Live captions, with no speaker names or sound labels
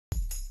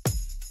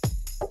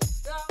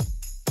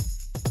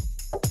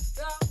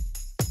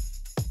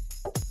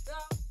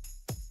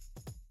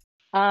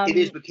It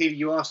is, but Keely,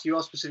 you asked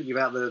specifically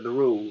about the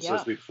rules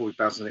Yeah. before we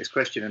bounce to the next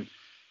question, and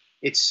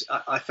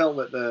I felt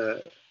that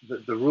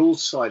the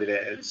rules side of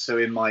it. So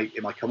in my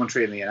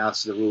commentary and the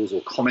analysis of the rules,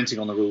 or commenting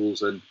on the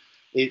rules, and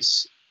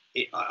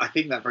I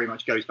think that very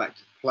much goes back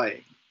to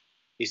playing.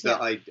 Is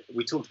that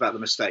we talked about the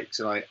mistakes,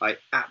 and I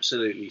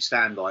absolutely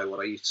stand by what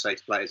I used to say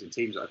to players in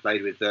teams that I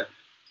played with, that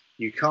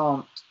you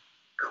can't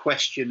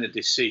question a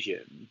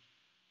decision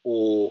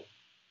or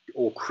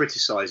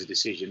criticize a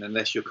decision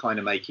unless you're kind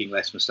of making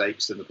less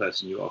mistakes than the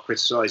person you are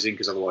criticizing,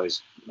 because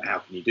otherwise, how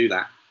can you do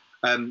that?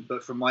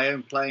 But from my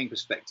own playing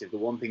perspective, the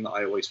one thing that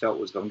I always felt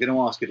was, if I'm going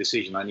to ask a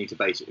decision, I need to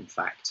base it in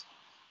fact.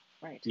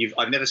 Right.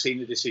 I've never seen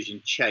the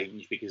decision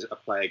change because a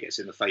player gets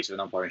in the face of an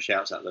umpire and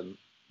shouts at them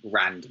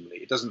randomly.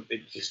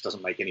 It just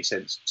doesn't make any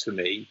sense to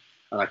me.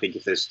 And I think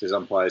if there's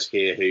umpires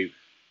here who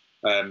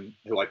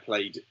I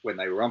played when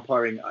they were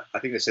umpiring, I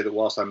think they said that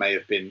whilst I may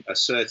have been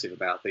assertive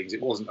about things,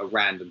 it wasn't a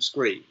random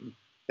scream.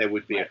 There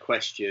would be a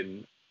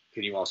question,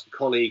 can you ask a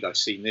colleague, I've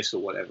seen this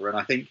or whatever. And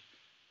I think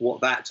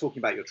talking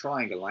about your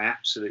triangle, I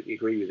absolutely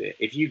agree with it.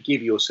 If you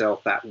give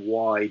yourself that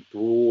wide,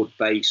 broad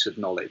base of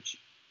knowledge,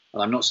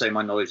 and I'm not saying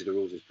my knowledge of the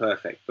rules is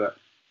perfect, but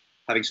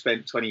having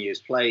spent 20 years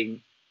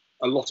playing,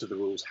 a lot of the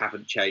rules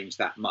haven't changed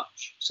that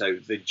much. So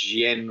the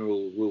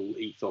general rule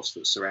ethos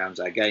that surrounds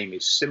our game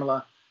is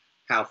similar,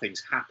 how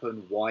things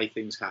happen, why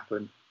things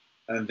happen,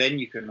 and then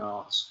you can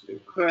ask the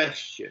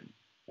question.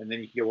 And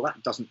then you can go, well,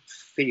 that doesn't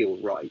feel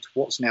right.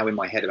 What's now in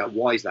my head about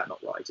why is that not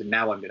right? And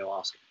now I'm going to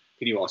ask,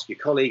 can you ask your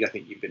colleague? I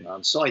think you've been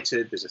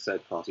unsighted. There's a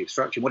third-party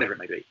obstruction, whatever it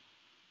may be.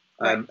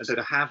 And so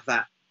to have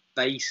that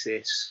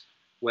basis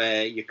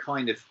where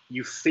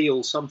you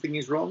feel something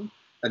is wrong,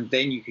 and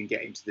then you can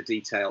get into the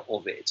detail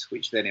of it,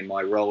 which then in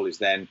my role is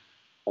then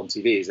on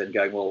TV is then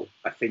going, well,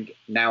 I think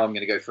now I'm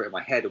going to go through it in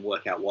my head and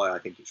work out why I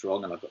think it's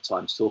wrong, and I've got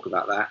time to talk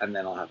about that, and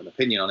then I'll have an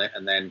opinion on it,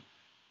 and then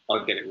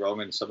I'll get it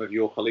wrong, and some of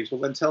your colleagues will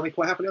then tell me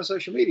quite happily on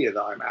social media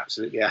that I'm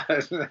absolutely out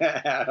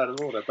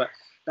of order. But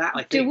that,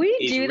 I think,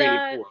 is really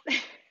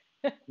important.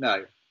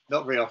 No,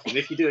 not very often.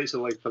 If you do, it's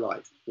always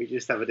polite. We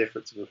just have a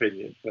difference of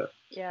opinion. But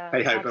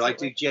hey ho. But I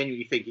do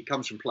genuinely think it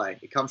comes from playing.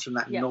 It comes from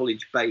that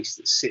knowledge base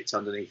that sits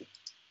underneath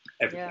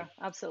everything. Yeah,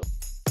 absolutely.